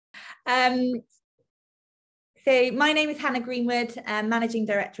So my name is Hannah Greenwood, Managing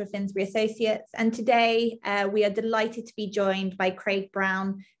Director of Finsbury Associates, and today we are delighted to be joined by Craig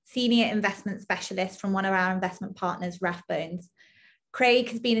Brown, Senior Investment Specialist from one of our investment partners, Rathbones. Craig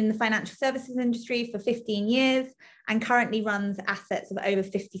has been in the financial services industry for 15 years and currently runs assets of over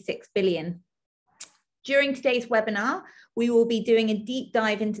 56 billion. During today's webinar, we will be doing a deep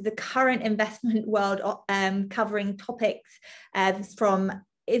dive into the current investment world, covering topics from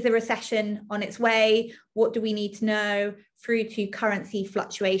is a recession on its way? What do we need to know? Through to currency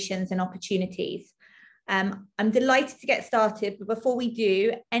fluctuations and opportunities. I'm delighted to get started, but before we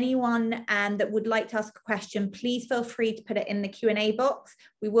do, anyone that would like to ask a question, please feel free to put it in the Q&A box.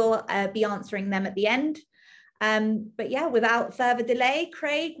 We will be answering them at the end. But yeah, without further delay,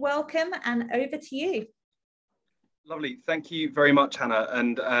 Craig, welcome, and over to you. Lovely. Thank you very much, Hannah.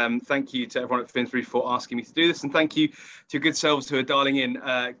 And thank you to everyone at Finsbury for asking me to do this. And thank you to your good selves who are dialing in,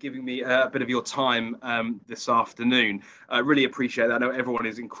 giving me a bit of your time this afternoon. I really appreciate that. I know everyone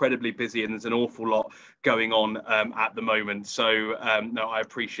is incredibly busy and there's an awful lot going on at the moment. So no, I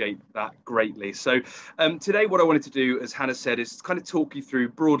appreciate that greatly. So today what I wanted to do, as Hannah said, is kind of talk you through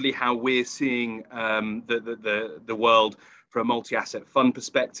broadly how we're seeing the world from a multi-asset fund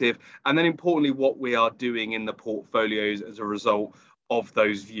perspective, and then importantly, what we are doing in the portfolios as a result of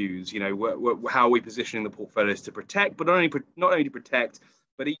those views. You know, how are we positioning the portfolios to protect, but not only to protect,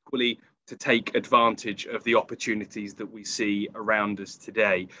 but equally to take advantage of the opportunities that we see around us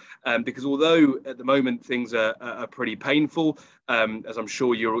today. Because although at the moment things are pretty painful, as I'm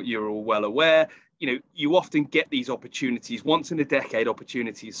sure you're all well aware, you know, you often get these opportunities, once in a decade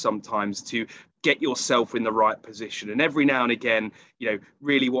opportunities sometimes, to get yourself in the right position. And every now and again, you know,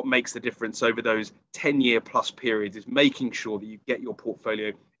 really what makes the difference over those 10-year plus periods is making sure that you get your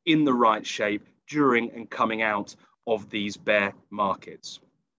portfolio in the right shape during and coming out of these bear markets.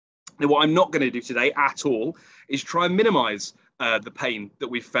 Now, what I'm not going to do today at all is try and minimize the pain that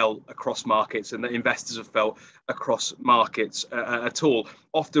we've felt across markets and that investors have felt across markets at all.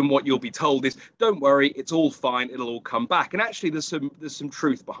 Often what you'll be told is, don't worry, it's all fine, it'll all come back. And actually there's some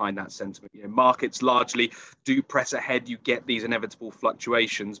truth behind that sentiment. You know, markets largely do press ahead, you get these inevitable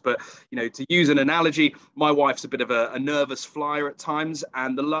fluctuations. But, you know, to use an analogy, my wife's a bit of a nervous flyer at times,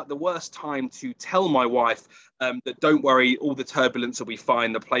 and the worst time to tell my wife that don't worry, all the turbulence will be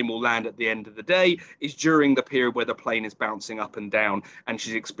fine, the plane will land at the end of the day, is during the period where the plane is bouncing up and down and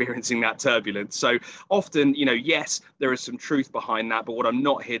she's experiencing that turbulence. So often, you know, yes, there is some truth behind that, but what I'm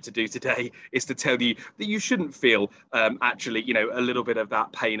not here to do today is to tell you that you shouldn't feel actually, you know, a little bit of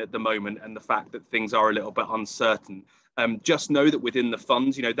that pain at the moment and the fact that things are a little bit uncertain. Just know that within the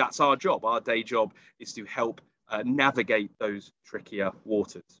funds, you know, that's our job. Our day job is to help navigate those trickier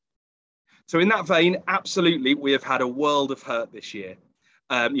waters. So in that vein, absolutely, we have had a world of hurt this year.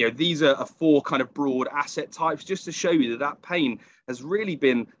 You know, these are four kind of broad asset types, just to show you that pain has really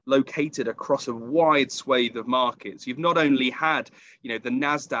been located across a wide swathe of markets. You've not only had, you know, the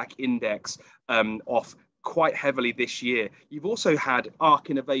NASDAQ index off quite heavily this year, you've also had ARC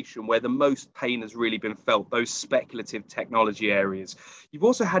Innovation, where the most pain has really been felt, those speculative technology areas. You've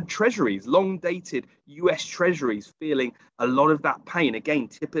also had treasuries, long dated US treasuries, feeling a lot of that pain. Again,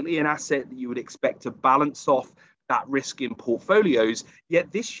 typically an asset that you would expect to balance off that risk in portfolios,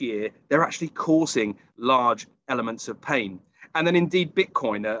 yet this year they're actually causing large elements of pain. And then indeed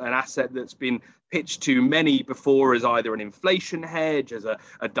Bitcoin, an asset that's been pitched to many before as either an inflation hedge, as a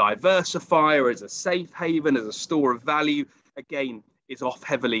diversifier, as a safe haven, as a store of value, again, is off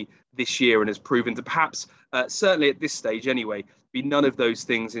heavily this year and has proven to perhaps, certainly at this stage anyway, be none of those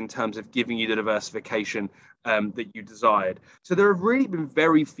things in terms of giving you the diversification that you desired. So there have really been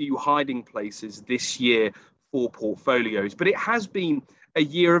very few hiding places this year for portfolios, but it has been a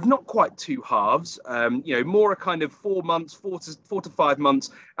year of not quite two halves, you know, more a kind of 4 months, 4 to 5 months,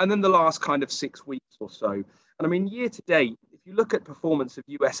 and then the last kind of 6 weeks or so. And I mean, year to date, if you look at performance of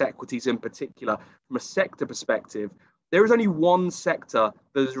US equities in particular, from a sector perspective, there is only one sector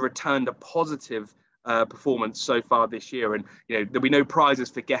that has returned a positive performance so far this year. And, you know, there'll be no prizes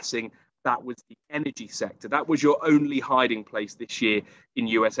for guessing that was the energy sector. That was your only hiding place this year in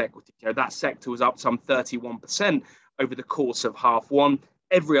US equity. You know, that sector was up some 31% over the course of half one.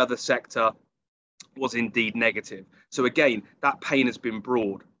 Every other sector was indeed negative. So again, that pain has been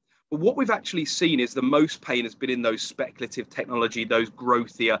broad. But what we've actually seen is the most pain has been in those speculative technology, those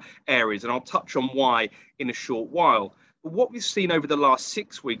growthier areas. And I'll touch on why in a short while. But what we've seen over the last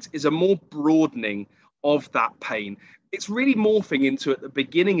 6 weeks is a more broadening of that pain. It's really morphing into, at the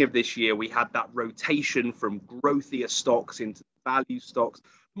beginning of this year, we had that rotation from growthier stocks into value stocks,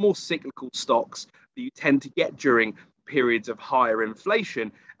 more cyclical stocks that you tend to get during periods of higher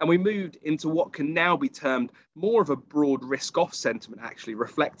inflation, and we moved into what can now be termed more of a broad risk-off sentiment, actually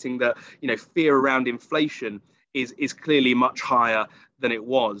reflecting that, fear around inflation is clearly much higher than it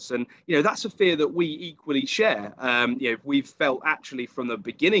was. And, that's a fear that we equally share. We've felt actually from the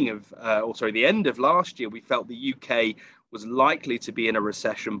beginning of, the end of last year, we felt the UK was likely to be in a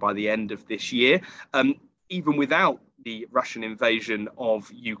recession by the end of this year, even without the Russian invasion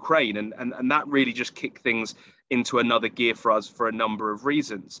of Ukraine. And that really just kicked things into another gear for us for a number of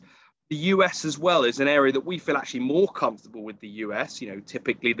reasons. The US as well is an area that we feel actually more comfortable with the US.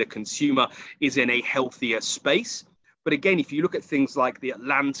 Typically the consumer is in a healthier space. But again, if you look at things like the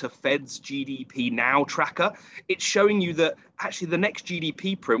Atlanta Fed's GDP Now tracker, it's showing you that actually the next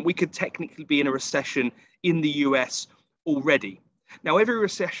GDP print, we could technically be in a recession in the US already. Now, every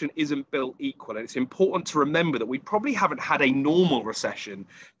recession isn't built equal, and it's important to remember that we probably haven't had a normal recession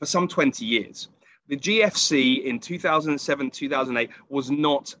for some 20 years. The GFC in 2007, 2008 was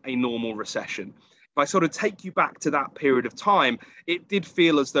not a normal recession. If I sort of take you back to that period of time, it did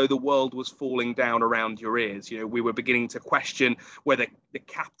feel as though the world was falling down around your ears. We were beginning to question whether the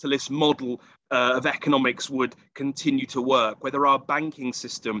capitalist model of economics would continue to work, whether our banking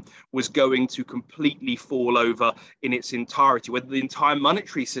system was going to completely fall over in its entirety, whether the entire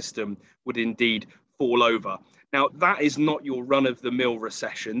monetary system would indeed fall over. Now, that is not your run-of-the-mill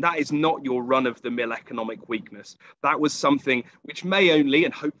recession. That is not your run-of-the-mill economic weakness. That was something which may only,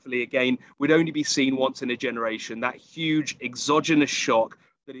 and hopefully again, would only be seen once in a generation, that huge exogenous shock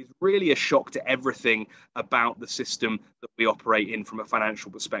that is really a shock to everything about the system that we operate in from a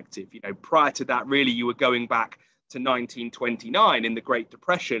financial perspective. Prior to that, really, you were going back to 1929 in the Great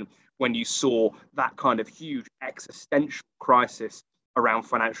Depression when you saw that kind of huge existential crisis around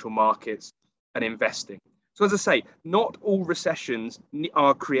financial markets and investing. So as I say, not all recessions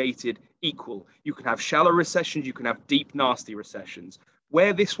are created equal. You can have shallow recessions, you can have deep, nasty recessions.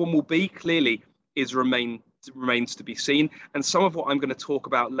 Where this one will be clearly remains to be seen. And some of what I'm going to talk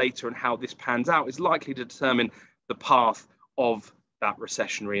about later and how this pans out is likely to determine the path of that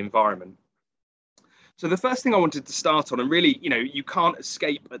recessionary environment. So the first thing I wanted to start on, and really, you can't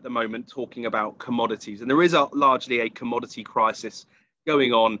escape at the moment talking about commodities. And there is largely a commodity crisis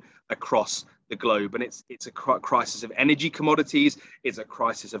going on across the globe, and it's a crisis of energy commodities, it's a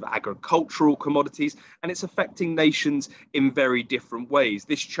crisis of agricultural commodities, and it's affecting nations in very different ways.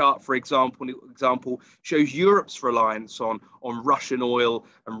 This chart, for example, shows Europe's reliance on Russian oil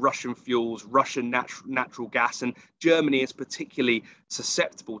and Russian fuels, Russian natural gas, and Germany is particularly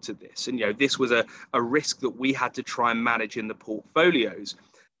susceptible to this. And this was a risk that we had to try and manage in the portfolios.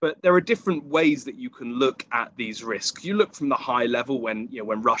 But there are different ways that you can look at these risks. You look from the high level when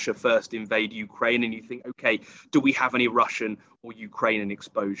Russia first invaded Ukraine, and you think, okay, do we have any Russian or Ukrainian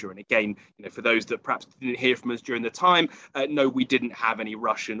exposure? And again, for those that perhaps didn't hear from us during the time, no, we didn't have any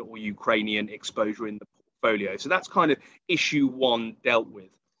Russian or Ukrainian exposure in the portfolio. So that's kind of issue one dealt with.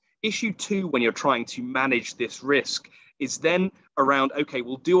 Issue two, when you're trying to manage this risk, is then around, okay,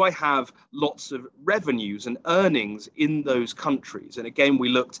 well, do I have lots of revenues and earnings in those countries? And again, we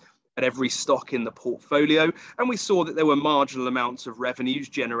looked at every stock in the portfolio, and we saw that there were marginal amounts of revenues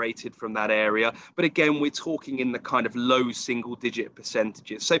generated from that area. But again, we're talking in the kind of low single-digit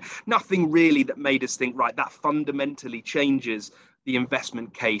percentages. So nothing really that made us think, right, that fundamentally changes the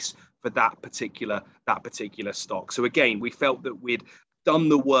investment case for that particular stock. So again, we felt that we'd done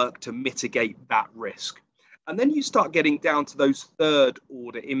the work to mitigate that risk. And then you start getting down to those third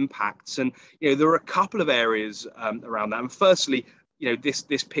order impacts. And, there are a couple of areas around that. And firstly,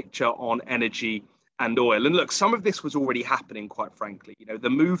 this picture on energy and oil. And look, some of this was already happening, quite frankly. The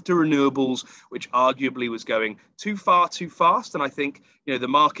move to renewables, which arguably was going too far, too fast. And I think, the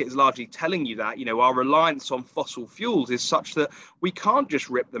market is largely telling you that, our reliance on fossil fuels is such that we can't just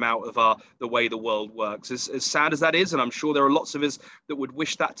rip them out of the way the world works. As sad as that is, and I'm sure there are lots of us that would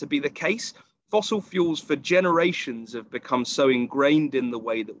wish that to be the case, fossil fuels for generations have become so ingrained in the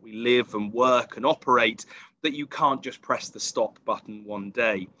way that we live and work and operate that you can't just press the stop button one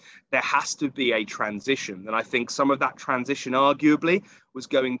day. There has to be a transition. And I think some of that transition arguably was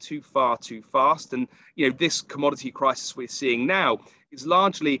going too far, too fast. And, this commodity crisis we're seeing now is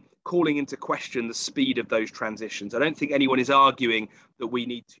largely calling into question the speed of those transitions. I don't think anyone is arguing that we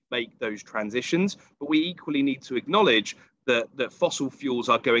need to make those transitions, but we equally need to acknowledge that fossil fuels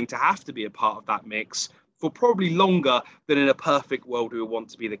are going to have to be a part of that mix for probably longer than in a perfect world we would want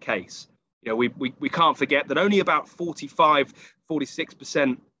to be the case. We can't forget that only about 45,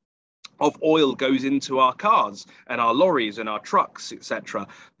 46% of oil goes into our cars and our lorries and our trucks, etc.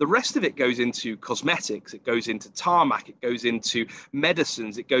 The rest of it goes into cosmetics, it goes into tarmac, it goes into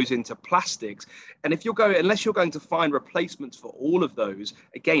medicines, it goes into plastics. And unless you're going to find replacements for all of those,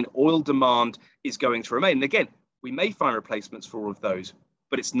 again, oil demand is going to remain. And again, we may find replacements for all of those,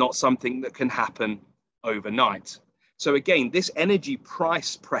 but it's not something that can happen overnight. So again, this energy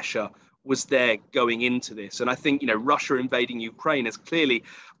price pressure was there going into this. And I think, Russia invading Ukraine has clearly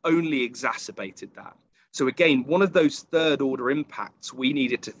only exacerbated that. So again, one of those third order impacts we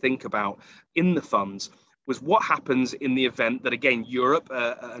needed to think about in the funds was what happens in the event that, again, Europe,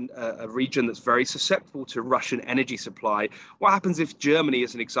 a region that's very susceptible to Russian energy supply, what happens if Germany,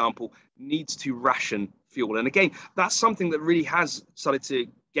 as an example, needs to ration fuel? And again, that's something that really has started to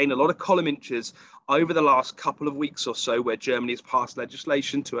gain a lot of column inches over the last couple of weeks or so, where Germany has passed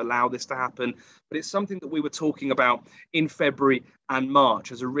legislation to allow this to happen. But it's something that we were talking about in February and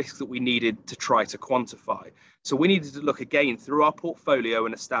March as a risk that we needed to try to quantify. So we needed to look again through our portfolio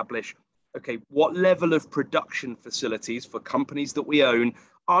and establish, okay, what level of production facilities for companies that we own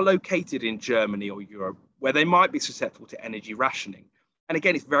are located in Germany or Europe, where they might be susceptible to energy rationing. And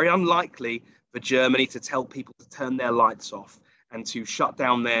again, it's very unlikely for Germany to tell people to turn their lights off and to shut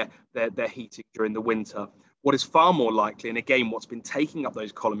down their heating during the winter. What is far more likely, and again, what's been taking up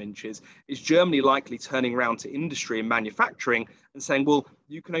those column inches, is Germany likely turning around to industry and manufacturing and saying, well,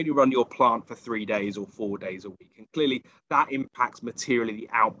 you can only run your plant for 3 days or 4 days a week. And clearly that impacts materially the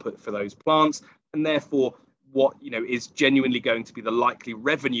output for those plants, and therefore what is genuinely going to be the likely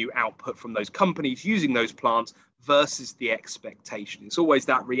revenue output from those companies using those plants versus the expectation. It's always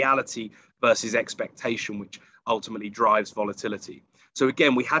that reality versus expectation which ultimately drives volatility. So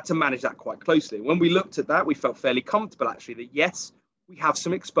again, we had to manage that quite closely. When we looked at that, we felt fairly comfortable actually that yes, we have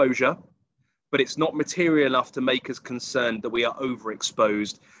some exposure, but it's not material enough to make us concerned that we are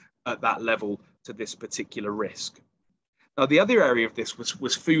overexposed at that level to this particular risk. Now, the other area of this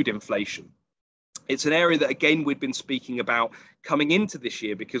was food inflation. It's an area that, again, we'd been speaking about coming into this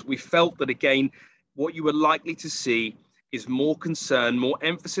year because we felt that, again, what you were likely to see is more concern, more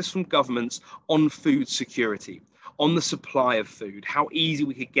emphasis from governments on food security, on the supply of food, how easy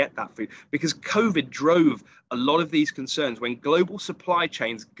we could get that food. Because COVID drove a lot of these concerns. When global supply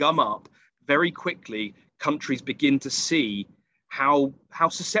chains gum up very quickly, countries begin to see how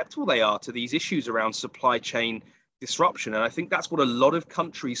susceptible they are to these issues around supply chain disruption. And I think that's what a lot of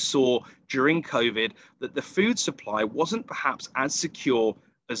countries saw during COVID, that the food supply wasn't perhaps as secure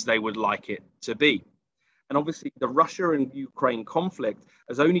as they would like it to be. And obviously, the Russia and Ukraine conflict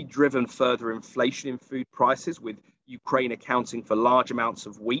has only driven further inflation in food prices, with Ukraine accounting for large amounts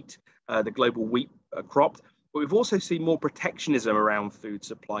of wheat, the global wheat crop. But we've also seen more protectionism around food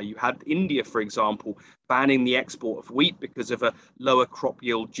supply. You had India, for example, banning the export of wheat because of a lower crop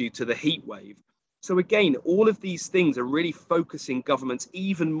yield due to the heat wave. So again, all of these things are really focusing governments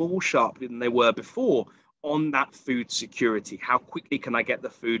even more sharply than they were before on that food security. How quickly can I get the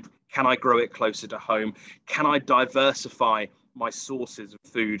food? Can I grow it closer to home? Can I diversify my sources of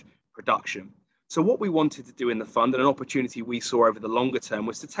food production? So what we wanted to do in the fund, and an opportunity we saw over the longer term,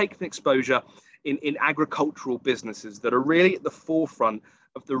 was to take an exposure in agricultural businesses that are really at the forefront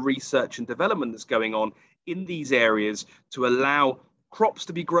of the research and development that's going on in these areas to allow crops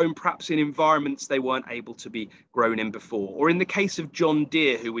to be grown perhaps in environments they weren't able to be grown in before. Or in the case of John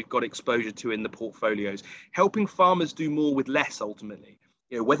Deere, who we've got exposure to in the portfolios, helping farmers do more with less ultimately.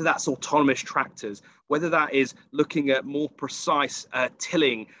 Whether that's autonomous tractors, whether that is looking at more precise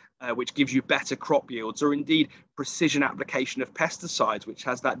tilling, which gives you better crop yields, or indeed precision application of pesticides, which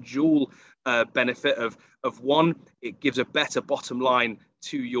has that dual benefit of one, it gives a better bottom line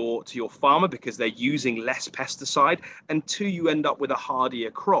to your farmer because they're using less pesticide, and two, you end up with a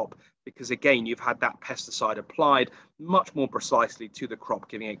hardier crop because again you've had that pesticide applied much more precisely to the crop,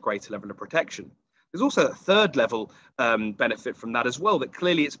 giving it greater level of protection. There's also a third level benefit from that as well, that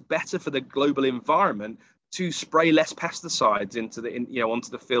clearly it's better for the global environment to spray less pesticides onto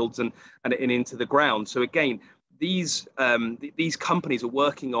the fields and into the ground. So again, these companies are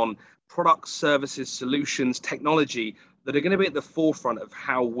working on products, services, solutions, technology that are going to be at the forefront of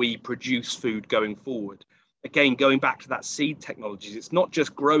how we produce food going forward. Again, going back to that seed technologies, it's not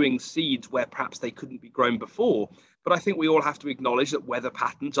just growing seeds where perhaps they couldn't be grown before, but I think we all have to acknowledge that weather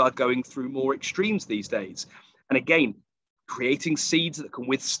patterns are going through more extremes these days. And again, creating seeds that can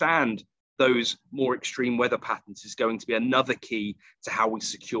withstand those more extreme weather patterns is going to be another key to how we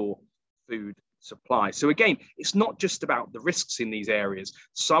secure food supply. So again, it's not just about the risks in these areas.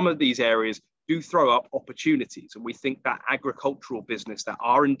 Some of these areas do throw up opportunities, and we think that agricultural business, that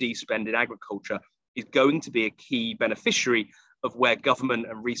R&D spend in agriculture, is going to be a key beneficiary of where government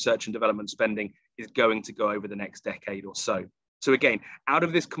and research and development spending is going to go over the next decade or so. So again, out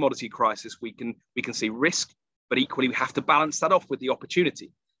of this commodity crisis, we can see risk, but equally we have to balance that off with the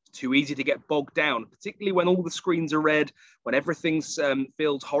opportunity. It's too easy to get bogged down, particularly when all the screens are red, when everything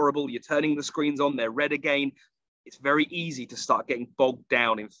feels horrible, you're turning the screens on, they're red again. It's very easy to start getting bogged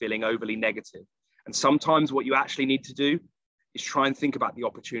down in feeling overly negative. And sometimes what you actually need to do is try and think about the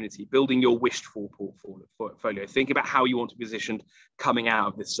opportunity, building your wished for portfolio. Think about how you want to be positioned coming out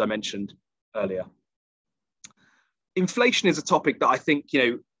of this, as I mentioned earlier. Inflation is a topic that I think,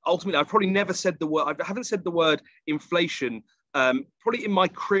 ultimately, I've probably never said the word, I haven't said the word inflation probably in my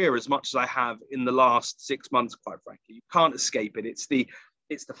career as much as I have in the last 6 months, quite frankly. You can't escape it. It's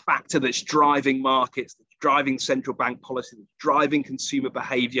the factor that's driving markets, that's driving central bank policy, that's driving consumer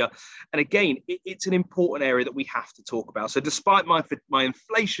behavior. And again, it's an important area that we have to talk about. So despite my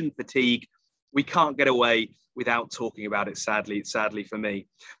inflation fatigue, we can't get away without talking about it, sadly for me.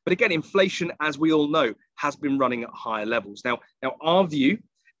 But again, inflation, as we all know, has been running at higher levels. Now our view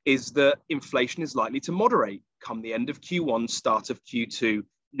is that inflation is likely to moderate come the end of Q1, start of Q2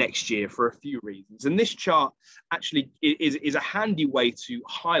 next year for a few reasons. And this chart actually is a handy way to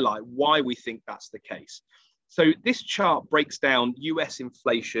highlight why we think that's the case. So this chart breaks down US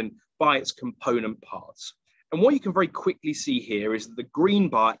inflation by its component parts. And what you can very quickly see here is that the green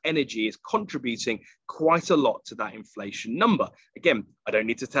bar, energy, is contributing quite a lot to that inflation number. Again, I don't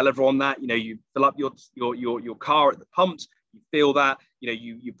need to tell everyone that. You fill up your car at the pumps, you feel that,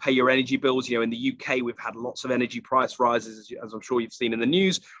 you pay your energy bills. In the UK, we've had lots of energy price rises, as I'm sure you've seen in the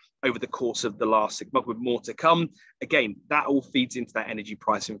news, over the course of the last 6 months, with more to come. Again, that all feeds into that energy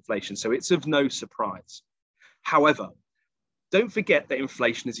price inflation. So it's of no surprise. However, don't forget that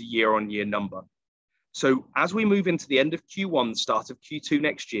inflation is a year-on-year number. So as we move into the end of Q1, start of Q2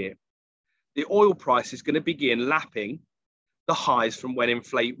 next year, the oil price is going to begin lapping the highs from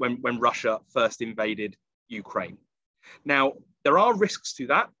when Russia first invaded Ukraine. Now, there are risks to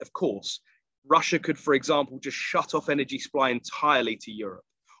that, of course. Russia could, for example, just shut off energy supply entirely to Europe,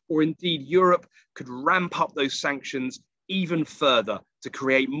 or indeed Europe could ramp up those sanctions even further to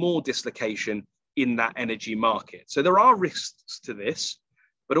create more dislocation in that energy market. So there are risks to this.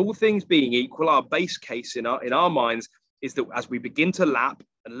 But all things being equal, our base case in our minds is that as we begin to lap,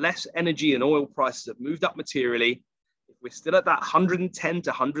 unless energy and oil prices have moved up materially, if we're still at that $110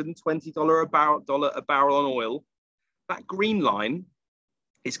 to $120 a barrel on oil, that green line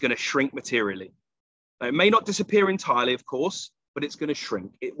is going to shrink materially. Now, it may not disappear entirely, of course, but it's going to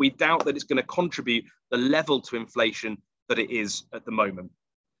shrink. We doubt that it's going to contribute the level to inflation that it is at the moment.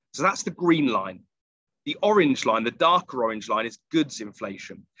 So that's the green line. The orange line, the darker orange line, is goods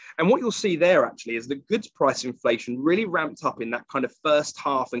inflation. And what you'll see there actually is that goods price inflation really ramped up in that kind of first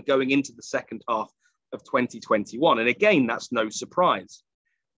half and going into the second half of 2021. And again, that's no surprise.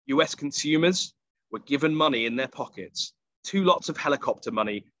 US consumers were given money in their pockets, 2 lots of helicopter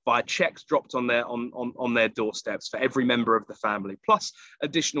money via checks dropped on their doorsteps for every member of the family, plus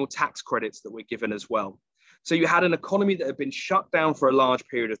additional tax credits that were given as well. So you had an economy that had been shut down for a large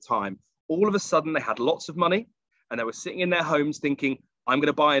period of time. All of a sudden, they had lots of money and they were sitting in their homes thinking, I'm going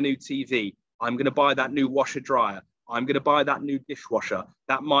to buy a new TV. I'm going to buy that new washer dryer. I'm going to buy that new dishwasher,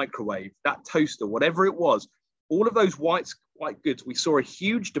 that microwave, that toaster, whatever it was. All of those white goods, we saw a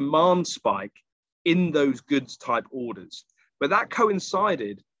huge demand spike in those goods type orders. But that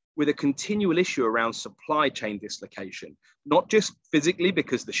coincided with a continual issue around supply chain dislocation, not just physically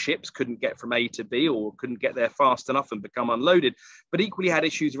because the ships couldn't get from A to B or couldn't get there fast enough and become unloaded, but equally had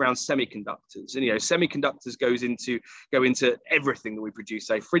issues around semiconductors. And semiconductors go into everything that we produce,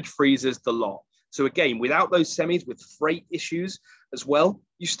 say fridge, freezers, the lot. So again, without those semis, with freight issues as well,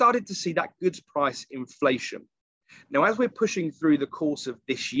 you started to see that goods price inflation. Now, as we're pushing through the course of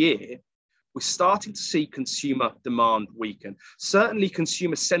this year, we're starting to see consumer demand weaken. Certainly,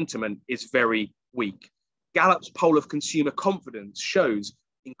 consumer sentiment is very weak. Gallup's poll of consumer confidence shows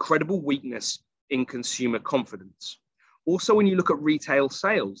incredible weakness in consumer confidence. Also, when you look at retail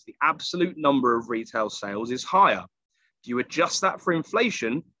sales, the absolute number of retail sales is higher. If you adjust that for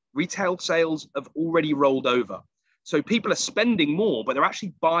inflation, retail sales have already rolled over. So people are spending more, but they're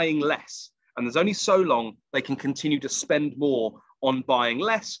actually buying less. And there's only so long they can continue to spend more on buying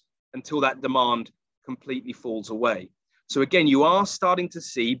less until that demand completely falls away. So again, you are starting to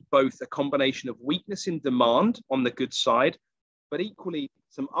see both a combination of weakness in demand on the goods side, but equally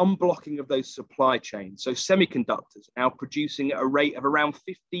some unblocking of those supply chains. So semiconductors now producing at a rate of around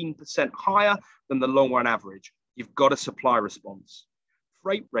 15% higher than the long run average. You've got a supply response.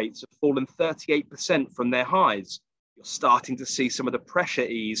 Freight rates have fallen 38% from their highs. You're starting to see some of the pressure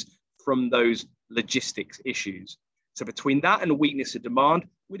ease from those logistics issues. So between that and a weakness of demand,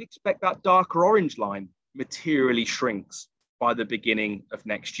 we'd expect that darker orange line materially shrinks by the beginning of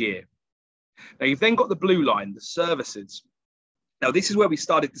next year. Now, you've then got the blue line, the services. Now, this is where we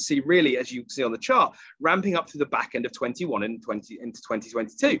started to see really, as you can see on the chart, ramping up through the back end of 21 and into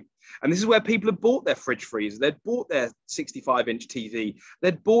 2022. And this is where people have bought their fridge freezer, they'd bought their 65-inch TV,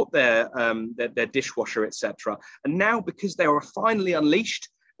 they'd bought their dishwasher, etc. And now, because they were finally unleashed,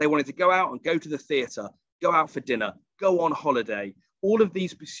 they wanted to go out and go to the theatre, go out for dinner, go on holiday. All of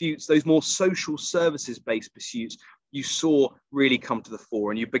these pursuits, those more social services-based pursuits, you saw really come to the fore,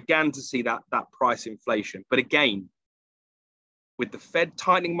 and you began to see that price inflation. But again, with the Fed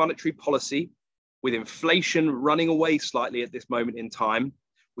tightening monetary policy, with inflation running away slightly at this moment in time,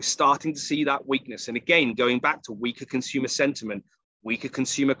 we're starting to see that weakness. And again, going back to weaker consumer sentiment, weaker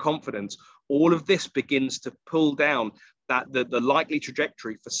consumer confidence, all of this begins to pull down the likely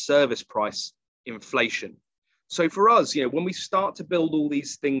trajectory for service price inflation. So for us, when we start to build all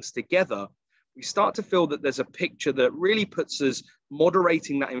these things together, we start to feel that there's a picture that really puts us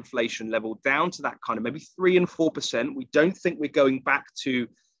moderating that inflation level down to that kind of maybe 3 and 4%. We don't think we're going back to,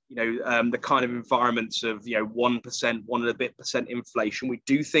 the kind of environments of, 1%, 1 and a bit percent inflation. We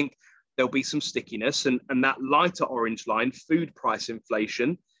do think there'll be some stickiness, and that lighter orange line, food price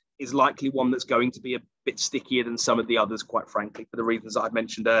inflation, is likely one that's going to be a bit stickier than some of the others, quite frankly, for the reasons that I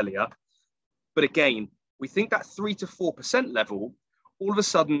mentioned earlier. But again, we think that 3 to 4% level, all of a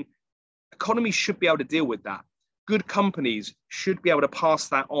sudden, economies should be able to deal with that. Good companies should be able to pass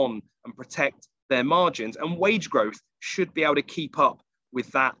that on and protect their margins, and wage growth should be able to keep up with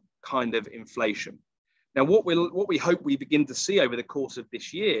that kind of inflation. Now, what we hope we begin to see over the course of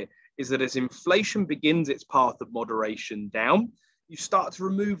this year is that as inflation begins its path of moderation down, you start to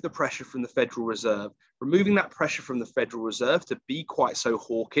remove the pressure from the Federal Reserve. Removing that pressure from the Federal Reserve to be quite so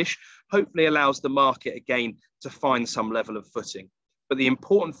hawkish hopefully allows the market again to find some level of footing. But the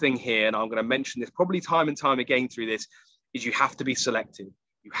important thing here, and I'm going to mention this probably time and time again through this, is you have to be selective.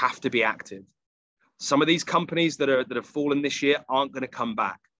 You have to be active. Some of these companies that have fallen this year aren't going to come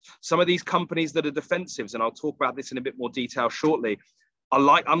back. Some of these companies that are defensives, and I'll talk about this in a bit more detail shortly,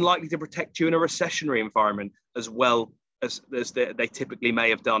 are unlikely to protect you in a recessionary environment as well as they typically may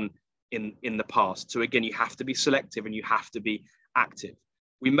have done in the past. So again, you have to be selective and you have to be active.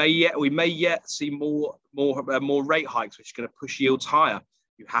 We may yet see more rate hikes, which is going to push yields higher.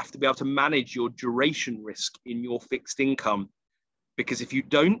 You have to be able to manage your duration risk in your fixed income, because if you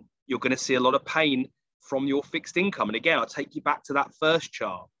don't, you're going to see a lot of pain from your fixed income. And again, I'll take you back to that first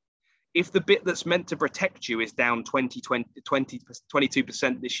chart. If the bit that's meant to protect you is down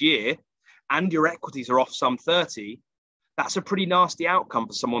 22% this year, and your equities are off some 30, that's a pretty nasty outcome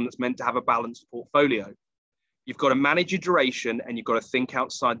for someone that's meant to have a balanced portfolio. You've got to manage your duration, and you've got to think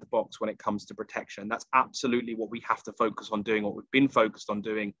outside the box when it comes to protection. That's absolutely what we have to focus on doing, what we've been focused on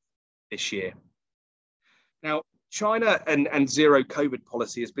doing this year. Now, China and zero COVID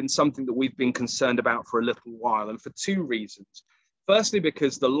policy has been something that we've been concerned about for a little while, and for two reasons. Firstly,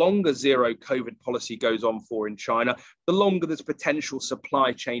 because the longer zero COVID policy goes on for in China, the longer there's potential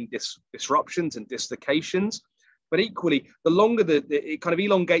supply chain disruptions and dislocations. But equally, the longer it kind of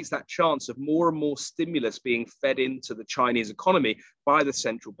elongates that chance of more and more stimulus being fed into the Chinese economy by the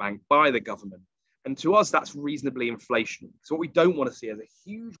central bank, by the government. And to us, that's reasonably inflationary. So what we don't want to see is a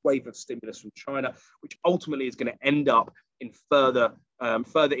huge wave of stimulus from China, which ultimately is going to end up in further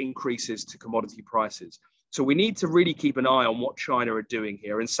increases to commodity prices. So we need to really keep an eye on what China are doing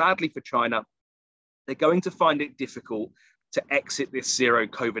here. And sadly for China, they're going to find it difficult to exit this zero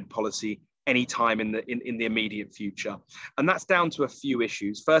COVID policy anytime in the immediate future. And that's down to a few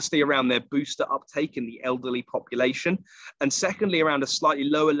issues. Firstly, around their booster uptake in the elderly population. And secondly, around a slightly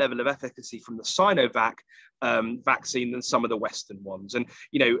lower level of efficacy from the Sinovac vaccine than some of the Western ones. And,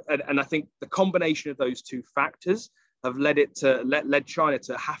 and I think the combination of those two factors have led China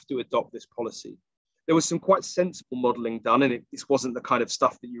to have to adopt this policy. There was some quite sensible modelling done, and this wasn't the kind of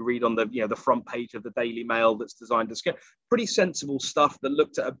stuff that you read on the front page of the Daily Mail that's designed to scale. Pretty sensible stuff that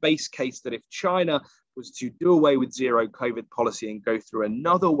looked at a base case that if China was to do away with zero COVID policy and go through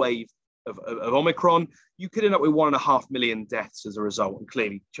another wave of Omicron, you could end up with 1.5 million deaths as a result. And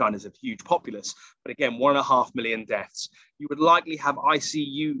clearly, China's a huge populace, but again, 1.5 million deaths. You would likely have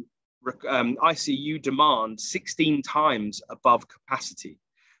ICU demand 16 times above capacity.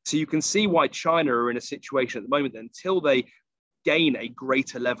 So you can see why China are in a situation at the moment that until they gain a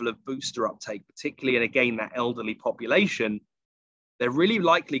greater level of booster uptake, particularly, and again, that elderly population, they're really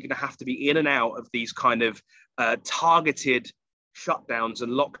likely going to have to be in and out of these kind of targeted shutdowns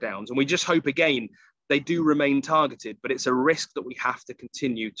and lockdowns. And we just hope, again, they do remain targeted, but it's a risk that we have to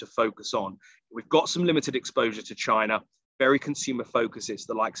continue to focus on. We've got some limited exposure to China, very consumer focused. It's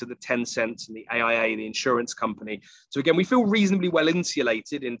the likes of the Tencent and the AIA, the insurance company. So again, we feel reasonably well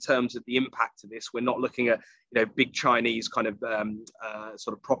insulated in terms of the impact of this. We're not looking at big Chinese kind of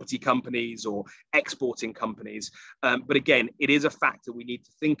sort of property companies or exporting companies. But again, it is a factor we need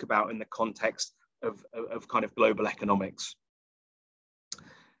to think about in the context of kind of global economics.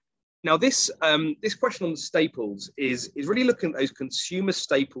 Now, this question on the staples is really looking at those consumer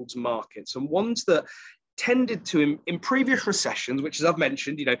staples markets and ones that tended to, in previous recessions, which, as I've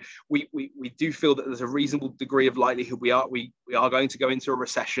mentioned, we do feel that there's a reasonable degree of likelihood we are going to go into a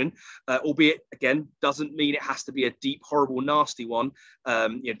recession, albeit, again, doesn't mean it has to be a deep, horrible, nasty one,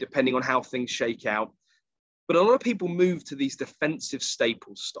 depending on how things shake out. But a lot of people move to these defensive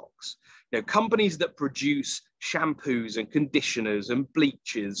staple stocks, companies that produce shampoos and conditioners and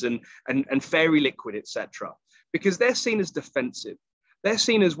bleaches and fairy liquid, etc., because they're seen as defensive. They're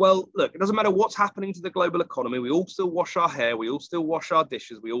seen as, well, look, it doesn't matter what's happening to the global economy. We all still wash our hair. We all still wash our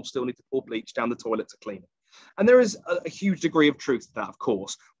dishes. We all still need to pour bleach down the toilet to clean it. And there is a huge degree of truth to that, of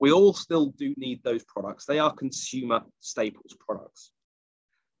course. We all still do need those products. They are consumer staples products.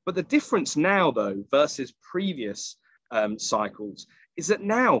 But the difference now, though, versus previous cycles, is that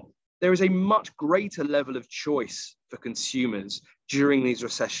now there is a much greater level of choice for consumers during these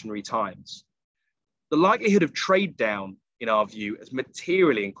recessionary times. The likelihood of trade down, in our view, has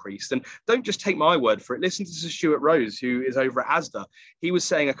materially increased. And don't just take my word for it. Listen to Sir Stuart Rose, who is over at Asda. He was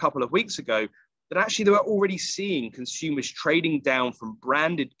saying a couple of weeks ago that actually they were already seeing consumers trading down from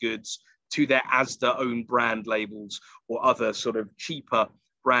branded goods to their Asda own brand labels or other sort of cheaper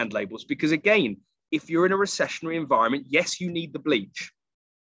brand labels. Because again, if you're in a recessionary environment, yes, you need the bleach.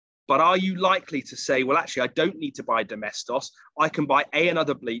 But are you likely to say, well, actually, I don't need to buy Domestos. I can buy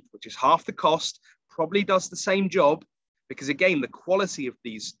another bleach, which is half the cost, probably does the same job. Because again, the quality of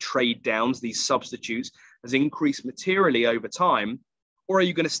these trade downs, these substitutes, has increased materially over time. Or are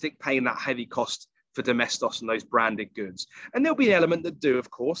you going to stick paying that heavy cost for Domestos and those branded goods? And there'll be an element that do, of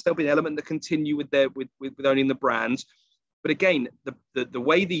course. There'll be an element that continue with owning the brands. But again, the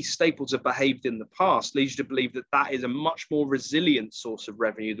way these staples have behaved in the past leads you to believe that that is a much more resilient source of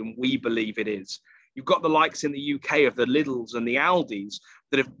revenue than we believe it is. You've got the likes in the UK of the Lidls and the Aldis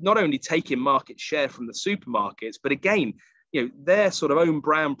that have not only taken market share from the supermarkets, but again, their sort of own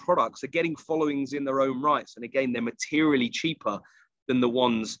brand products are getting followings in their own rights. And again, they're materially cheaper than the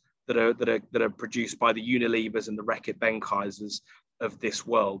ones that are produced by the Unilevers and the Reckitt Benkeisers of this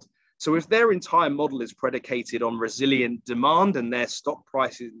world. So if their entire model is predicated on resilient demand and their stock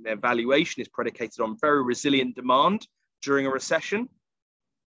prices and their valuation is predicated on very resilient demand during a recession,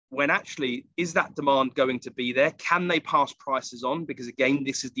 when actually, is that demand going to be there? Can they pass prices on? Because again,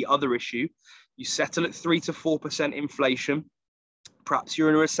 this is the other issue. You settle at 3 to 4% inflation. Perhaps you're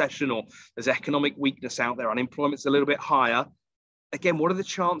in a recession or there's economic weakness out there. Unemployment's a little bit higher. Again, what are the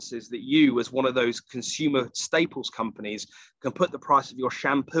chances that you, as one of those consumer staples companies, can put the price of your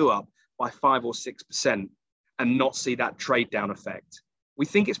shampoo up by 5 or 6% and not see that trade down effect? We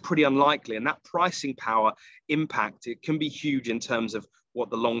think it's pretty unlikely. And that pricing power impact, it can be huge in terms of what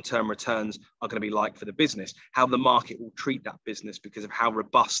the long-term returns are going to be like for the business, how the market will treat that business because of how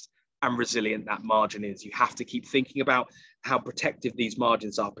robust and resilient that margin is. You have to keep thinking about how protective these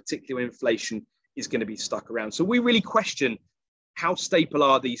margins are, particularly when inflation is going to be stuck around. So we really question how staple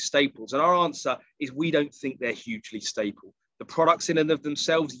are these staples? And our answer is we don't think they're hugely staple. The products in and of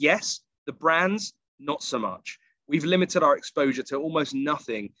themselves, yes. The brands, not so much. We've limited our exposure to almost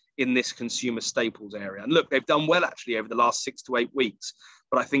nothing in this consumer staples area. And look, they've done well actually over the last 6 to 8 weeks.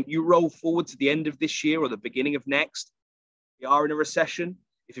 But I think you roll forward to the end of this year or the beginning of next, we are in a recession.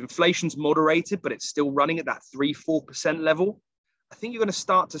 If inflation's moderated, but it's still running at that 3-4% level, I think you're going to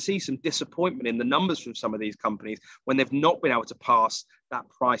start to see some disappointment in the numbers from some of these companies when they've not been able to pass that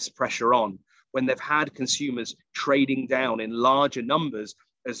price pressure on, when they've had consumers trading down in larger numbers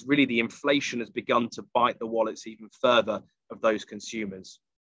as really the inflation has begun to bite the wallets even further of those consumers.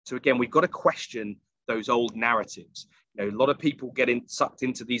 So again, we've got to question those old narratives. A lot of people get sucked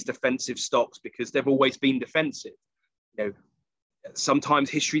into these defensive stocks because they've always been defensive. Sometimes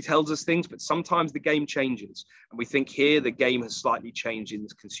history tells us things, but sometimes the game changes. And we think here the game has slightly changed in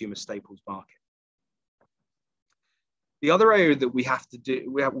this consumer staples market. The other area that we have to do,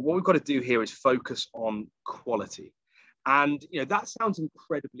 what we've got to do here is focus on quality. And that sounds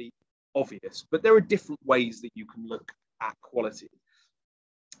incredibly obvious, but there are different ways that you can look at quality.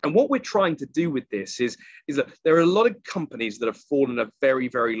 And what we're trying to do with this is that there are a lot of companies that have fallen a very,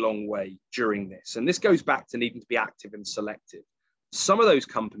 very long way during this. And this goes back to needing to be active and selective. Some of those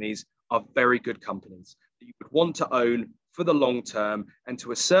companies are very good companies that you would want to own for the long term. And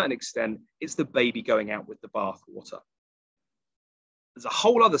to a certain extent, it's the baby going out with the bathwater. There's a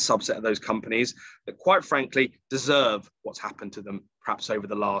whole other subset of those companies that, quite frankly, deserve what's happened to them perhaps over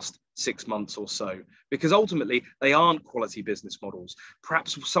the last 6 months or so, because ultimately they aren't quality business models.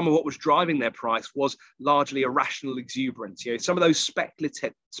 Perhaps some of what was driving their price was largely irrational exuberance. You know, some of those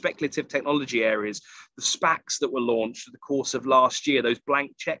speculative technology areas, the SPACs that were launched in the course of last year, those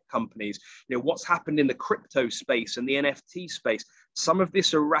blank check companies, you know, what's happened in the crypto space and the NFT space, some of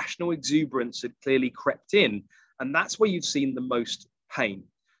this irrational exuberance had clearly crept in. And that's where you've seen the most pain.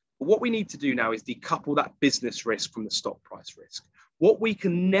 But what we need to do now is decouple that business risk from the stock price risk. What we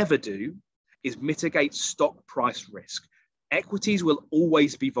can never do is mitigate stock price risk. Equities will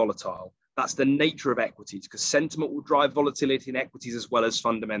always be volatile. That's the nature of equities, because sentiment will drive volatility in equities as well as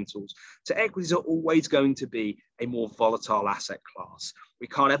fundamentals. So equities are always going to be a more volatile asset class. We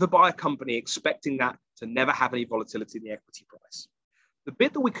can't ever buy a company expecting that to never have any volatility in the equity price. The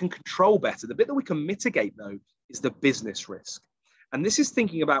bit that we can control better, the bit that we can mitigate though, is the business risk. And this is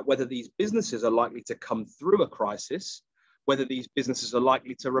thinking about whether these businesses are likely to come through a crisis, whether these businesses are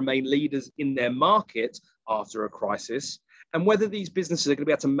likely to remain leaders in their market after a crisis, and whether these businesses are going to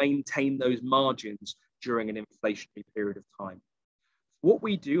be able to maintain those margins during an inflationary period of time. What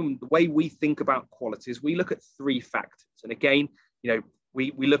we do and the way we think about quality is we look at 3 factors. And again, you know,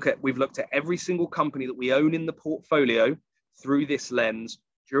 we've looked at every single company that we own in the portfolio through this lens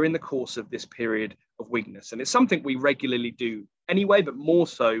during the course of this period of weakness. And it's something we regularly do anyway, but more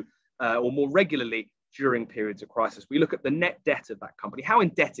so or more regularly during periods of crisis. We look at the net debt of that company. How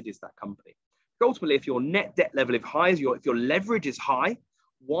indebted is that company? Ultimately, if your net debt level is high, if your leverage is high,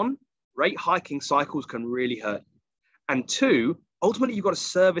 1, rate hiking cycles can really hurt you. And 2, ultimately, you've got to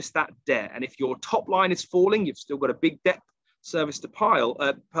service that debt. And if your top line is falling, you've still got a big debt service to pile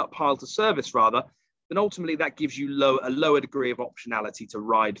to service rather, then ultimately that gives you a lower degree of optionality to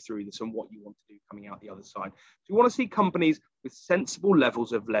ride through this and what you want to do coming out the other side. So you want to see companies with sensible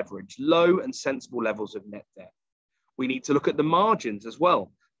levels of leverage, low and sensible levels of net debt. We need to look at the margins as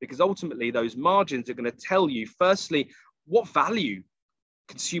well, because ultimately those margins are going to tell you, firstly, what value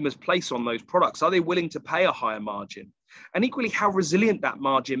consumers place on those products. Are they willing to pay a higher margin? And equally, how resilient that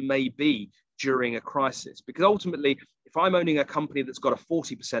margin may be during a crisis. Because ultimately, if I'm owning a company that's got a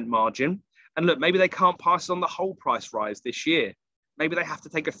 40% margin, and look, maybe they can't pass on the whole price rise this year. Maybe they have to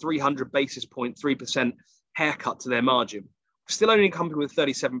take a 300 basis point, 3% haircut to their margin. I'm still owning a company with a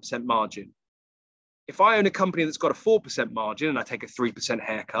 37% margin. If I own a company that's got a 4% margin and I take a 3%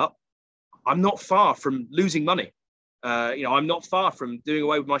 haircut, I'm not far from losing money. I'm not far from doing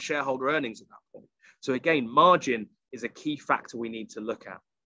away with my shareholder earnings at that point. So again, margin is a key factor we need to look at.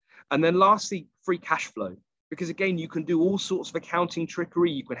 And then lastly, free cash flow. Because again, you can do all sorts of accounting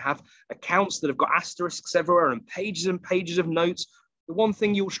trickery. You can have accounts that have got asterisks everywhere and pages of notes. The one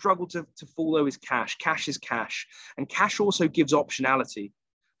thing you'll struggle to follow is cash. Cash is cash. And cash also gives optionality.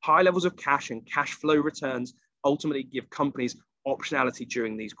 High levels of cash and cash flow returns ultimately give companies optionality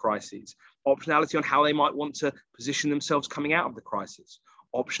during these crises. Optionality on how they might want to position themselves coming out of the crisis.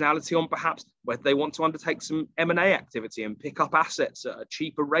 Optionality on perhaps whether they want to undertake some M&A activity and pick up assets at a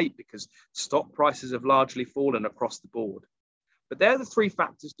cheaper rate because stock prices have largely fallen across the board. But they're the 3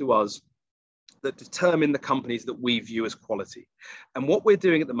 factors to us that determine the companies that we view as quality. And what we're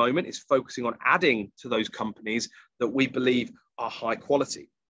doing at the moment is focusing on adding to those companies that we believe are high quality.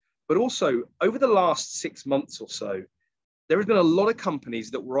 But also over the last 6 months or so, there has been a lot of companies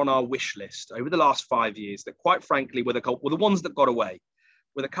that were on our wish list over the last 5 years that quite frankly were the ones that got away.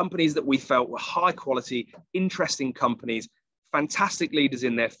 Were the companies that we felt were high quality, interesting companies, fantastic leaders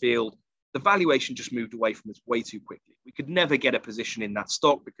in their field. The valuation just moved away from us way too quickly. We could never get a position in that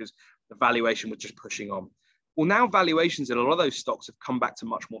stock because the valuation was just pushing on. Well, now valuations in a lot of those stocks have come back to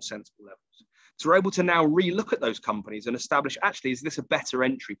much more sensible levels. So we're able to now re-look at those companies and establish, actually, is this a better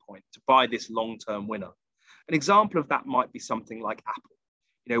entry point to buy this long-term winner? An example of that might be something like Apple.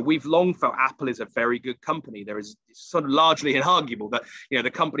 You know, we've long felt Apple is a very good company. It's sort of largely inarguable that, the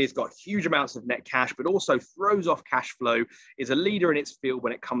company has got huge amounts of net cash, but also throws off cash flow, is a leader in its field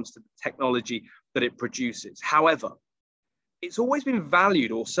when it comes to the technology that it produces. However, it's always been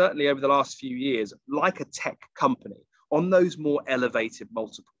valued, or certainly over the last few years, like a tech company on those more elevated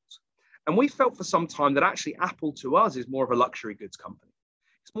multiples. And we felt for some time that actually Apple to us is more of a luxury goods company.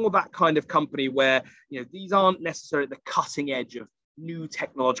 It's more that kind of company where, these aren't necessarily at the cutting edge of new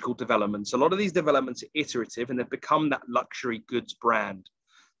technological developments. A lot of these developments are iterative and they've become that luxury goods brand.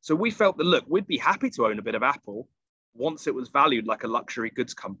 So we felt that, look, we'd be happy to own a bit of Apple once it was valued like a luxury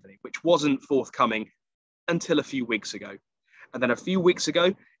goods company, which wasn't forthcoming until a few weeks ago. And then a few weeks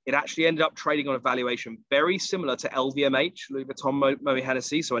ago, it actually ended up trading on a valuation very similar to LVMH, Louis Vuitton Moet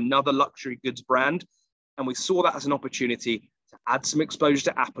Hennessy, so another luxury goods brand. And we saw that as an opportunity to add some exposure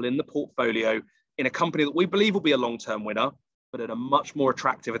to Apple in the portfolio in a company that we believe will be a long-term winner, but at a much more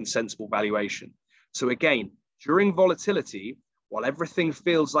attractive and sensible valuation. So again, during volatility, while everything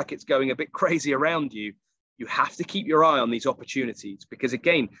feels like it's going a bit crazy around you, you have to keep your eye on these opportunities because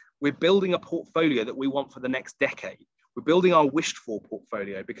again, we're building a portfolio that we want for the next decade. We're building our wished for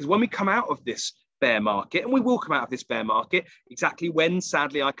portfolio because when we come out of this bear market, and we will come out of this bear market, exactly when,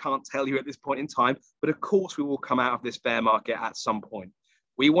 sadly, I can't tell you at this point in time, but of course we will come out of this bear market at some point.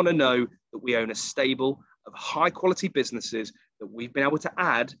 We want to know that we own a stable of high quality businesses that we've been able to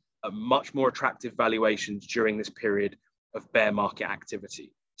add at much more attractive valuations during this period of bear market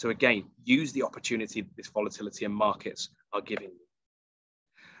activity. So again, use the opportunity that this volatility in markets are giving you.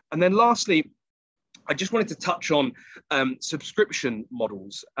 And then lastly, I just wanted to touch on subscription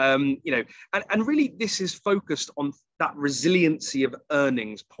models, and really this is focused on that resiliency of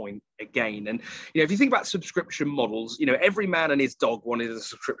earnings point again. And, if you think about subscription models, every man and his dog wanted a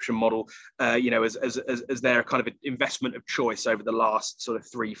subscription model, as their kind of investment of choice over the last sort of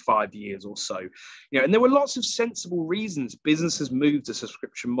 3-5 years or so. And there were lots of sensible reasons businesses moved to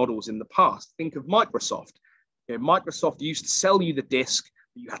subscription models in the past. Think of Microsoft. Microsoft used to sell you the disc.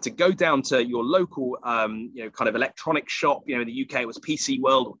 You had to go down to your local, kind of electronic shop. In the UK, it was PC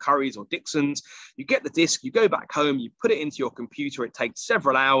World or Currys or Dixon's. You get the disc, you go back home, you put it into your computer. It takes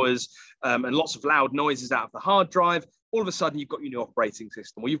several hours and lots of loud noises out of the hard drive. All of a sudden, you've got your new operating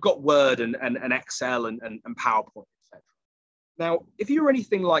system, or you've got Word and Excel and PowerPoint, etc. Now, if you're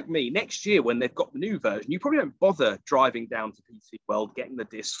anything like me, next year when they've got the new version, you probably don't bother driving down to PC World, getting the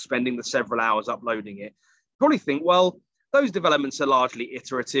disc, spending the several hours uploading it. You probably think, well, those developments are largely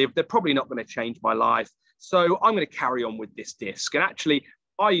iterative. They're probably not going to change my life. So I'm going to carry on with this disk. And actually,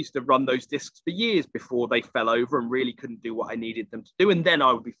 I used to run those disks for years before they fell over and really couldn't do what I needed them to do. And then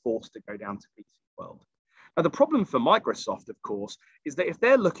I would be forced to go down to PC World. Now, the problem for Microsoft, of course, is that if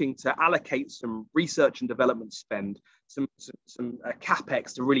they're looking to allocate some research and development spend, some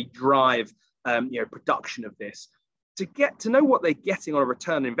CapEx to really drive production of this, to know what they're getting on a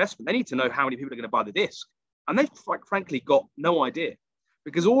return on investment, they need to know how many people are going to buy the disk. And they've frankly got no idea,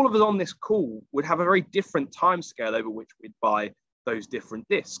 because all of us on this call would have a very different timescale over which we'd buy those different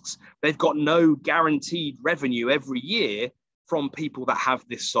discs. They've got no guaranteed revenue every year from people that have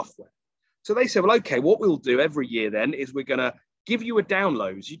this software. So they say, well, okay, what we'll do every year then is we're going to give you a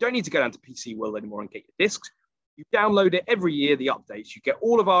download. You don't need to go down to PC World anymore and get your discs. You download it every year, the updates. You get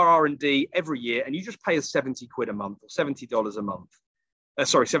all of our R&D every year, and you just pay us 70 quid a month or $70 a month.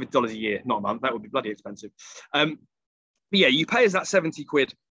 Sorry, $70 a year, not a month. That would be bloody expensive. But yeah, you pay us that 70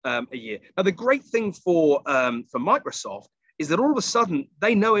 quid a year. Now, the great thing for Microsoft is that all of a sudden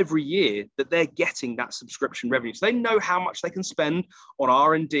they know every year that they're getting that subscription revenue. So they know how much they can spend on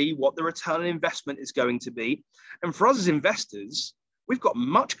R&D, what the return on investment is going to be. And for us as investors, we've got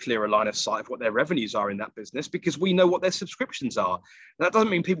much clearer line of sight of what their revenues are in that business because we know what their subscriptions are. And that doesn't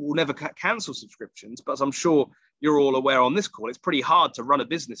mean people will never cancel subscriptions, but as I'm sure you're all aware on this call, it's pretty hard to run a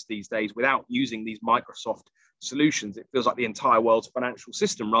business these days without using these Microsoft solutions. It feels like the entire world's financial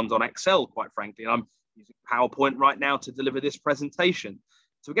system runs on Excel, quite frankly. And I'm using PowerPoint right now to deliver this presentation.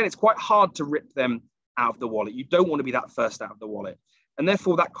 So again, it's quite hard to rip them out of the wallet. You don't want to be that first out of the wallet. And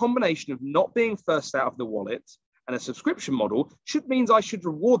therefore, that combination of not being first out of the wallet and a subscription model means I should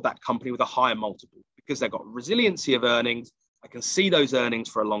reward that company with a higher multiple because they've got resiliency of earnings. I can see those earnings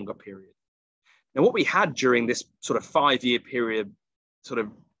for a longer period. Now, what we had during this sort of 5-year period, sort of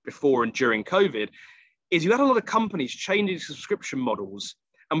before and during COVID, is you had a lot of companies changing subscription models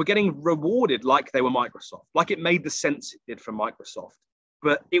and were getting rewarded like they were Microsoft, like it made the sense it did for Microsoft,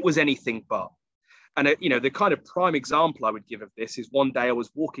 but it was anything but. And, the kind of prime example I would give of this is one day I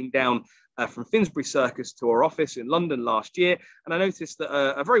was walking down from Finsbury Circus to our office in London last year, and I noticed that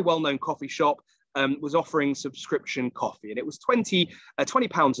a very well-known coffee shop was offering subscription coffee, and it was £20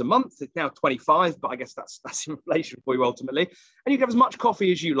 a month. It's now 25, but I guess that's inflation for you ultimately. And you can have as much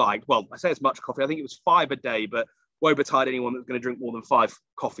coffee as you like. Well, I say as much coffee. I think it was 5 a day, but woe betide anyone that's going to drink more than 5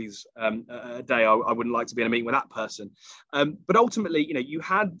 coffees a day. I wouldn't like to be in a meeting with that person. But ultimately, you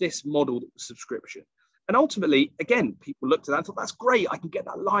had this model that was subscription. And ultimately, again, people looked at that and thought, that's great. I can get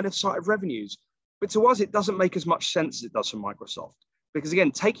that line of sight of revenues. But to us, it doesn't make as much sense as it does for Microsoft. Because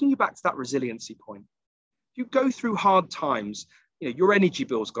again, taking you back to that resiliency point, you go through hard times, your energy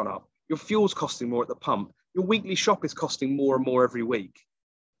bill's gone up, your fuel's costing more at the pump, your weekly shop is costing more and more every week.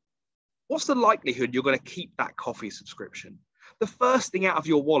 What's the likelihood you're going to keep that coffee subscription? The first thing out of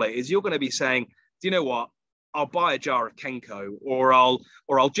your wallet is you're going to be saying, do you know what? I'll buy a jar of Kenko, or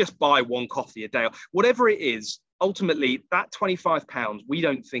I'll just buy one coffee a day, or whatever it is. Ultimately, that £25 we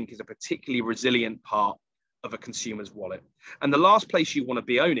don't think is a particularly resilient part of a consumer's wallet. And the last place you want to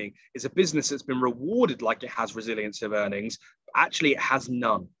be owning is a business that's been rewarded like it has resilience of earnings, but actually it has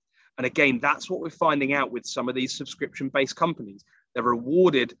none. And again, that's what we're finding out with some of these subscription-based companies. They're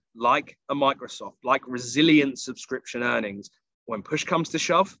rewarded like a Microsoft, like resilient subscription earnings. When push comes to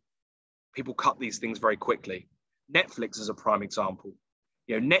shove, people cut these things very quickly. Netflix is a prime example.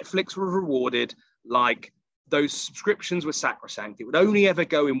 Netflix was rewarded like those subscriptions were sacrosanct. It would only ever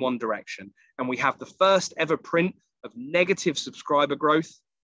go in one direction. And we have the first ever print of negative subscriber growth.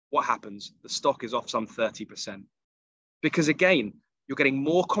 What happens? The stock is off some 30%. Because again, you're getting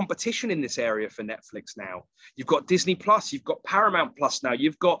more competition in this area for Netflix now. You've got Disney Plus, you've got Paramount Plus now,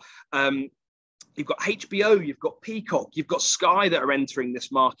 you've got HBO, you've got Peacock, you've got Sky that are entering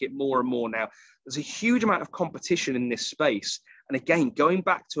this market more and more now. There's a huge amount of competition in this space. And again, going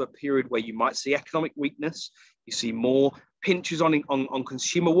back to a period where you might see economic weakness, you see more pinches on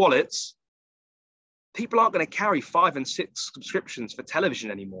consumer wallets, people aren't going to carry 5 and 6 subscriptions for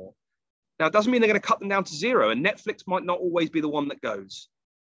television anymore. Now, it doesn't mean they're going to cut them down to 0, and Netflix might not always be the one that goes.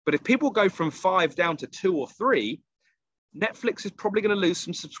 But if people go from 5 down to 2 or 3, Netflix is probably going to lose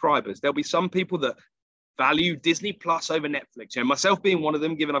some subscribers. There'll be some people that value Disney Plus over Netflix. Myself being one of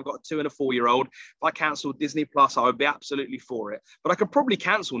them, given I've got a 2 and a 4-year-old, if I cancelled Disney Plus, I would be absolutely for it. But I could probably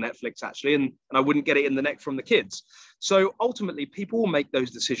cancel Netflix, actually, and I wouldn't get it in the neck from the kids. So ultimately, people will make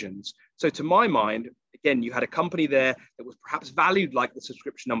those decisions. So to my mind, again, you had a company there that was perhaps valued like the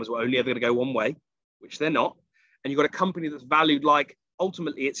subscription numbers were only ever going to go one way, which they're not. And you've got a company that's valued like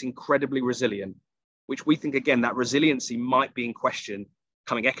ultimately it's incredibly resilient, which we think, again, that resiliency might be in question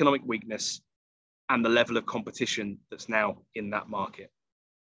coming economic weakness and the level of competition that's now in that market.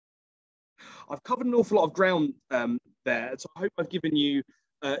 I've covered an awful lot of ground there, so I hope I've given you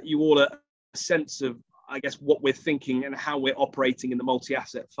all a sense of, I guess, what we're thinking and how we're operating in the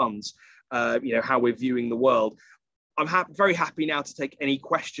multi-asset funds, how we're viewing the world. I'm very happy now to take any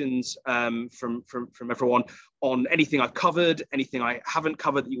questions from everyone on anything I've covered, anything I haven't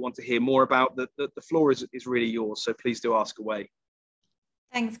covered that you want to hear more about. The floor is really yours, so please do ask away.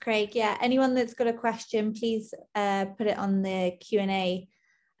 Thanks, Craig. Yeah, anyone that's got a question, please put it on the Q&A.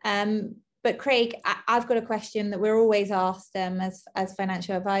 But Craig, I've got a question that we're always asked as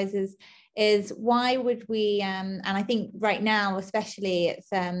financial advisors, is why would we, and I think right now especially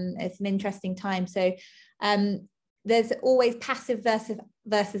it's an interesting time. So there's always passive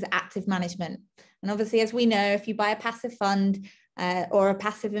versus active management. And obviously, as we know, if you buy a passive fund or a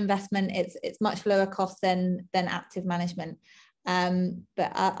passive investment, it's much lower cost than active management.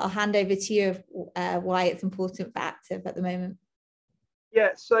 But I'll hand over to you of why it's important for active at the moment. Yeah,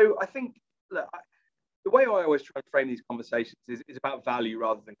 so I think, look, the way I always try to frame these conversations is about value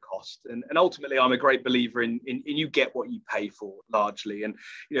rather than cost. And ultimately, I'm a great believer in you get what you pay for, largely. And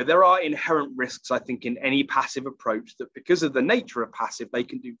there are inherent risks, I think, in any passive approach that, because of the nature of passive, they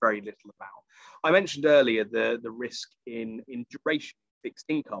can do very little about. I mentioned earlier the risk in duration fixed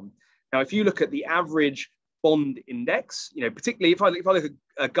income. Now, if you look at the average bond index, particularly if I look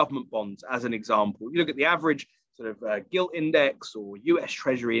at government bonds as an example, you look at the average sort of gilt index or US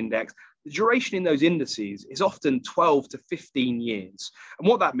Treasury index, the duration in those indices is often 12 to 15 years. And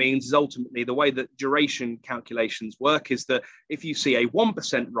what that means is ultimately the way that duration calculations work is that if you see a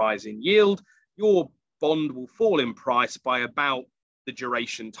 1% rise in yield, your bond will fall in price by about the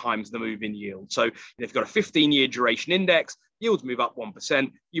duration times the move in yield. So if you've got a 15-year duration index, yields move up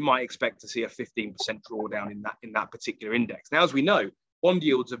 1%, you might expect to see a 15% drawdown in that particular index. Now, as we know, bond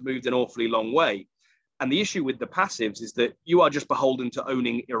yields have moved an awfully long way. And the issue with the passives is that you are just beholden to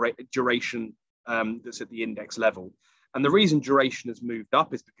owning duration that's at the index level. And the reason duration has moved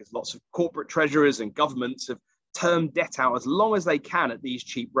up is because lots of corporate treasurers and governments have termed debt out as long as they can at these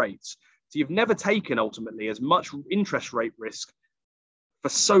cheap rates. So you've never taken ultimately as much interest rate risk for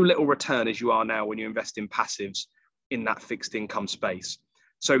so little return as you are now when you invest in passives in that fixed income space.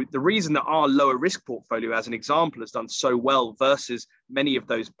 So the reason that our lower risk portfolio, as an example, has done so well versus many of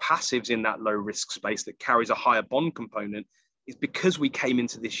those passives in that low risk space that carries a higher bond component is because we came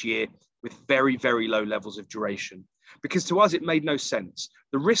into this year with very, very low levels of duration. Because to us, it made no sense.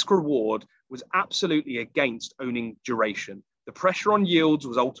 The risk reward was absolutely against owning duration. The pressure on yields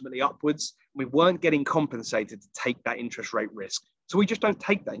was ultimately upwards. We weren't getting compensated to take that interest rate risk. So we just don't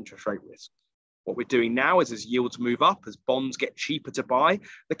take that interest rate risk. What we're doing now is as yields move up, as bonds get cheaper to buy,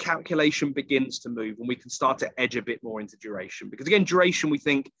 the calculation begins to move and we can start to edge a bit more into duration. Because again, duration, we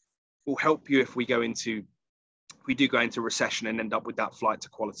think, will help you if we do go into recession and end up with that flight to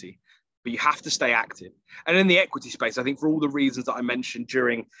quality. but you have to stay active. And in the equity space, I think for all the reasons that I mentioned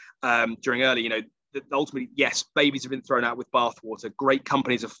during earlier, you know, that ultimately, yes, babies have been thrown out with bathwater. Great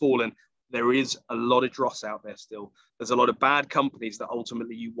companies have fallen. There is a lot of dross out there still. There's a lot of bad companies that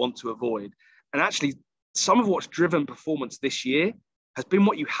ultimately you want to avoid. And actually, some of what's driven performance this year has been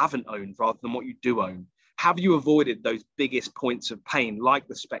what you haven't owned rather than what you do own. Have you avoided those biggest points of pain, like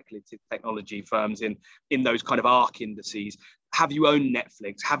the speculative technology firms in those kind of ARK indices? Have you owned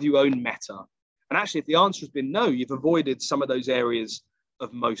Netflix? Have you owned Meta? And actually, if the answer has been no, you've avoided some of those areas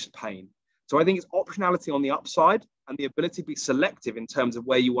of most pain. So I think it's optionality on the upside and the ability to be selective in terms of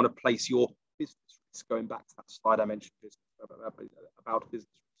where you want to place your business risk, going back to that slide I mentioned about business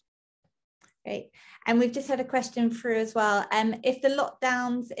risk. Great. And we've just had a question through as well. If the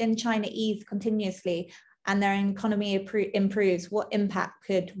lockdowns in China ease continuously and their economy improves, what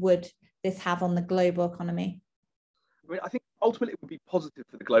impact would this have on the global economy? I mean, I think ultimately it would be positive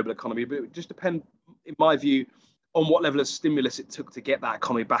for the global economy, but it would just depend, in my view, on what level of stimulus it took to get that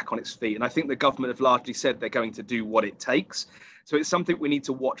economy back on its feet. And I think the government have largely said they're going to do what it takes. So it's something we need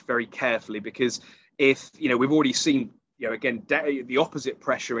to watch very carefully, because if, you know, we've already seen, you know, again, the opposite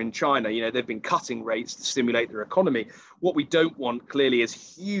pressure in China. You know, they've been cutting rates to stimulate their economy. What we don't want clearly is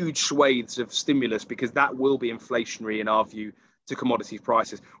huge swathes of stimulus, because that will be inflationary in our view to commodity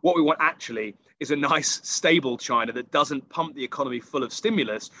prices. What we want actually is a nice, stable China that doesn't pump the economy full of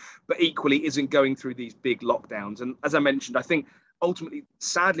stimulus, but equally isn't going through these big lockdowns. And as I mentioned, I think ultimately,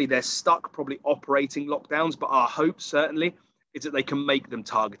 sadly, they're stuck probably operating lockdowns, but our hope certainly is that they can make them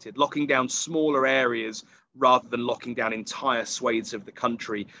targeted, locking down smaller areas rather than locking down entire swathes of the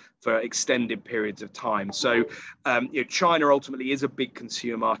country for extended periods of time. So, you know, China ultimately is a big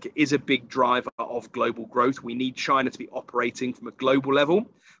consumer market, is a big driver of global growth. We need China to be operating from a global level,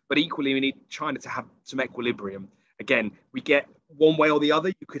 but equally we need China to have some equilibrium. Again, we get one way or the other.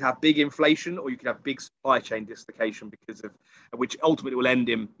 You could have big inflation, or you could have big supply chain dislocation, because of which ultimately will end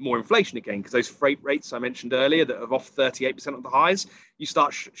in more inflation again, because those freight rates I mentioned earlier that are off 38% of the highs, you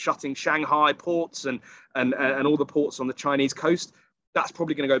start shutting Shanghai ports and all the ports on the Chinese coast, that's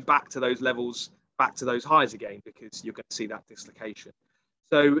probably going to go back to those levels, back to those highs again, because you're going to see that dislocation.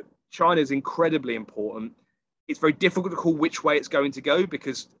 So China is incredibly important. It's very difficult to call which way it's going to go,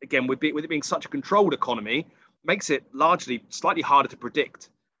 because again, with it being such a controlled economy, makes it largely slightly harder to predict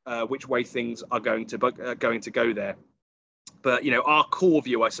which way things are going to go there. But, you know, our core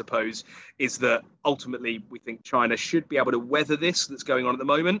view, I suppose, is that ultimately we think China should be able to weather this that's going on at the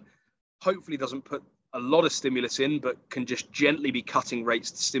moment. Hopefully doesn't put a lot of stimulus in, but can just gently be cutting rates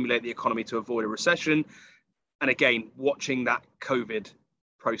to stimulate the economy to avoid a recession. And again, watching that COVID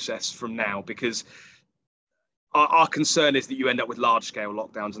process from now, because our concern is that you end up with large scale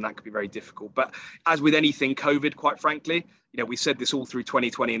lockdowns, and that could be very difficult. But as with anything COVID, quite frankly, you know, we said this all through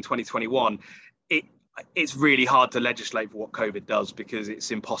 2020 and 2021, it's really hard to legislate for what COVID does, because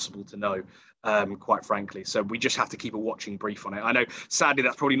it's impossible to know, quite frankly. So we just have to keep a watching brief on it. I know, sadly,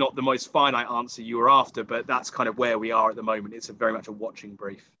 that's probably not the most finite answer you were after, but that's kind of where we are at the moment. It's very much a watching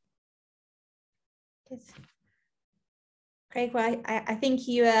brief. Craig, well, I think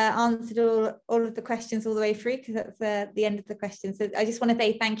you answered all of the questions all the way through, because that's the end of the questions. So I just want to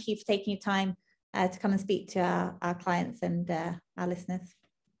say thank you for taking your time to come and speak to our clients and our listeners.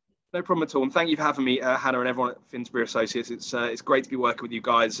 No problem at all. And thank you for having me, Hannah, and everyone at Finsbury Associates. It's great to be working with you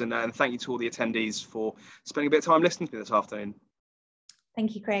guys. And thank you to all the attendees for spending a bit of time listening to me this afternoon.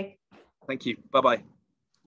 Thank you, Craig. Thank you. Bye-bye.